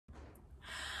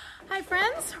Hi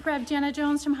friends, Rev Jenna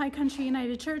Jones from High Country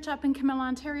United Church up in Camilla,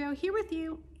 Ontario, here with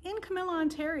you in Camilla,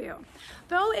 Ontario.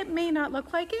 Though it may not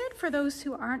look like it for those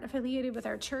who aren't affiliated with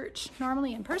our church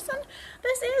normally in person,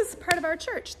 this is part of our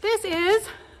church. This is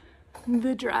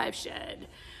the drive shed.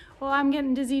 Well, I'm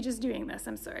getting dizzy just doing this,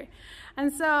 I'm sorry.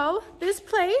 And so this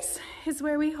place is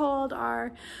where we hold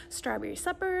our strawberry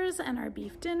suppers and our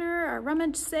beef dinner, our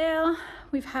rummage sale.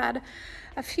 We've had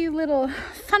a few little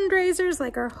fundraisers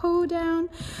like our hoedown.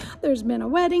 There's been a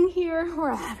wedding here,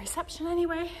 or a reception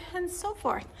anyway, and so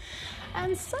forth.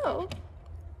 And so,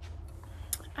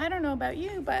 I don't know about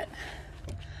you, but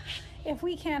if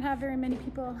we can't have very many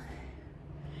people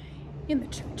in the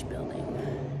church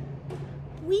building,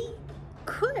 we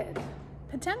could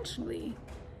potentially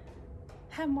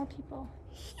have more people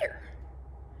here.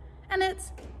 And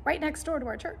it's right next door to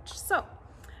our church. So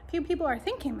a few people are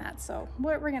thinking that. So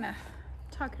we're gonna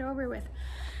talk it over with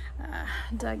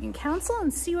Doug and council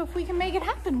and see if we can make it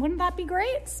happen. Wouldn't that be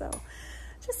great? So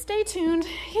just stay tuned.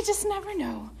 You just never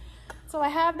know. So I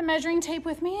have the measuring tape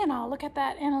with me and I'll look at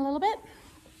that in a little bit.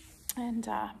 And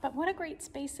but what a great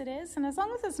space it is. And as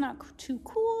long as it's not too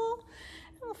cool,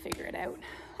 we'll figure it out.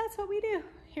 That's what we do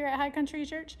here at High Country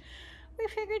Church. We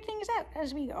figure things out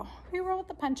as we go. We roll with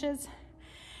the punches.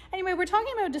 Anyway, we're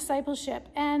talking about discipleship,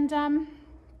 and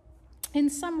in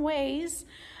some ways,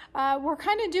 we're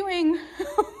kind of doing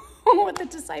what the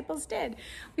disciples did.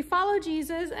 We follow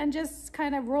Jesus and just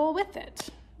kind of roll with it.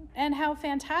 And how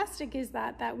fantastic is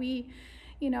that? That we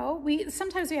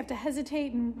sometimes we have to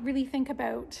hesitate and really think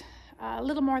about a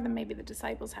little more than maybe the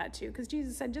disciples had to, because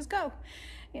Jesus said, just go.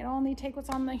 Only take what's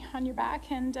on your back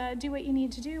and do what you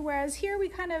need to do. Whereas here we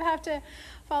kind of have to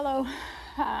follow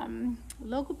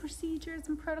local procedures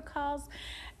and protocols,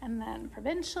 and then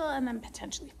provincial, and then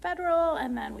potentially federal,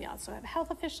 and then we also have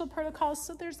health official protocols.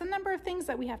 So there's a number of things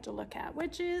that we have to look at,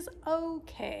 which is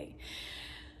okay.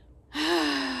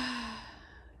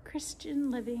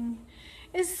 Christian living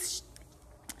is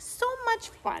so much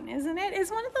fun, isn't it? It's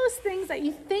one of those things that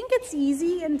you think it's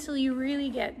easy until you really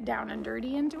get down and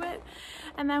dirty into it.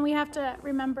 And then we have to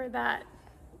remember that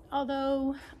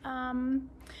although,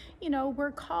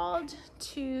 we're called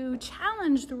to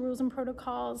challenge the rules and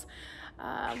protocols,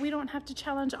 we don't have to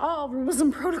challenge all rules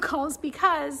and protocols,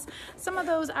 because some of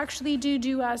those actually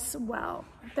do us well.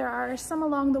 There are some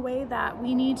along the way that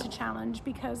we need to challenge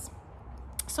because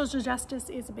social justice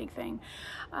is a big thing.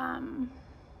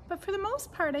 But for the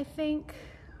most part, I think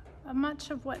much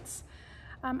of what's,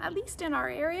 at least in our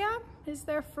area, is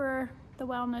there for the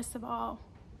wellness of all.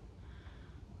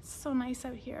 It's so nice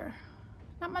out here.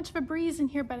 Not much of a breeze in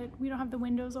here, but we don't have the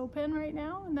windows open right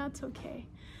now, and that's okay.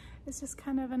 It's just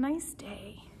kind of a nice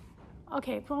day.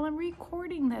 Okay, well, I'm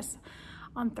recording this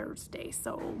on Thursday,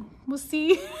 so we'll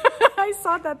see. I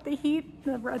saw that the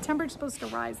temperature is supposed to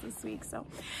rise this week. So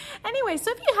anyway,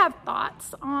 so if you have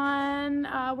thoughts on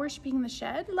worshiping the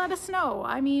shed, let us know.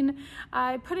 I mean,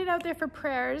 I put it out there for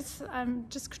prayers. I'm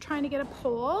just trying to get a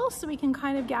poll so we can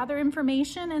kind of gather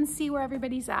information and see where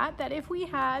everybody's at. That if we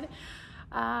had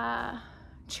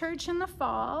church in the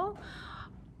fall,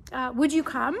 would you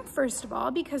come, first of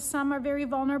all, because some are very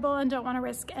vulnerable and don't want to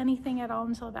risk anything at all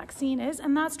until a vaccine is,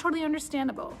 and that's totally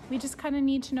understandable. We just kind of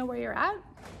need to know where you're at.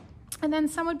 And then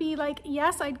some would be like,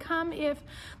 yes, I'd come if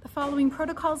the following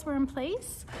protocols were in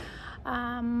place,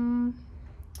 and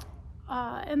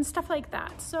stuff like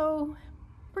that. So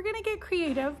we're going to get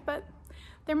creative, but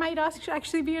there might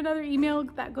actually be another email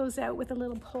that goes out with a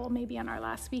little poll maybe on our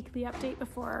last weekly update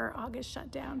before our August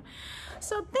shutdown.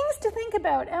 So things to think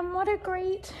about, and what a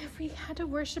great, if we had to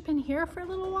worship in here for a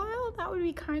little while, that would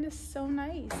be kind of so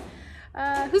nice.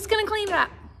 Who's going to clean it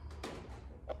up?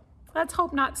 Let's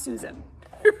hope not Susan,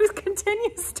 who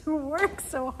continues to work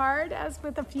so hard, as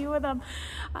with a few of them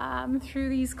through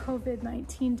these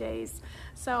COVID-19 days.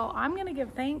 So I'm going to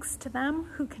give thanks to them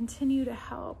who continue to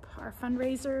help our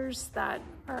fundraisers that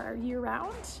are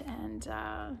year-round,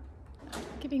 and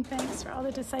giving thanks for all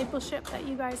the discipleship that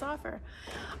you guys offer.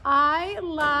 I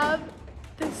love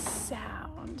the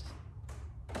sound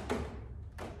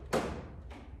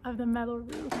of the metal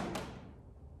roof.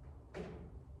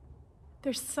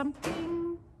 There's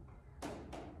something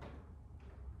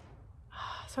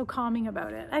so calming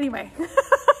about it. Anyway,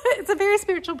 it's a very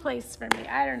spiritual place for me.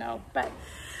 I don't know, but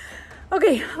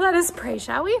okay, let us pray,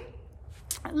 shall we?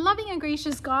 Loving and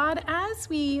gracious God, as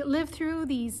we live through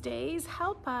these days,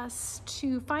 help us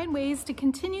to find ways to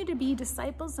continue to be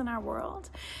disciples in our world.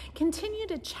 Continue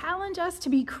to challenge us to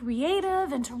be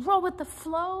creative and to roll with the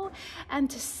flow, and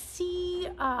to see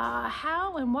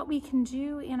how and what we can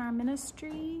do in our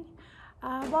ministry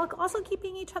while also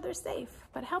keeping each other safe.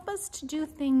 But help us to do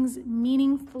things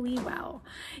meaningfully well.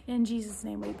 In Jesus'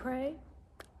 name we pray.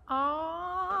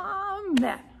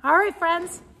 Amen. All right,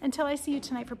 friends, until I see you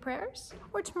tonight for prayers,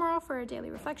 or tomorrow for a daily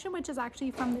reflection, which is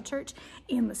actually from the church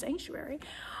in the sanctuary,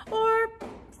 or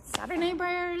Saturday night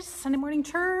prayers, Sunday morning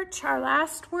church, our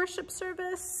last worship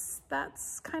service,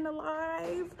 that's kind of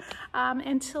live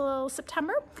until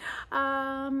September.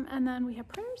 And then we have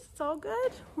prayers. It's all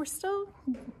good. We're still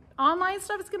online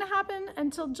stuff is going to happen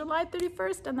until July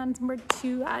 31st, and then we're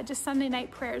to just Sunday night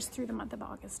prayers through the month of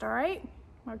August. All right.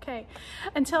 Okay,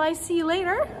 until I see you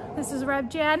later, this is Rev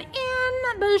Jan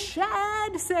in the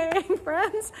shed saying,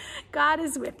 friends, God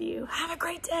is with you. Have a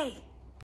great day.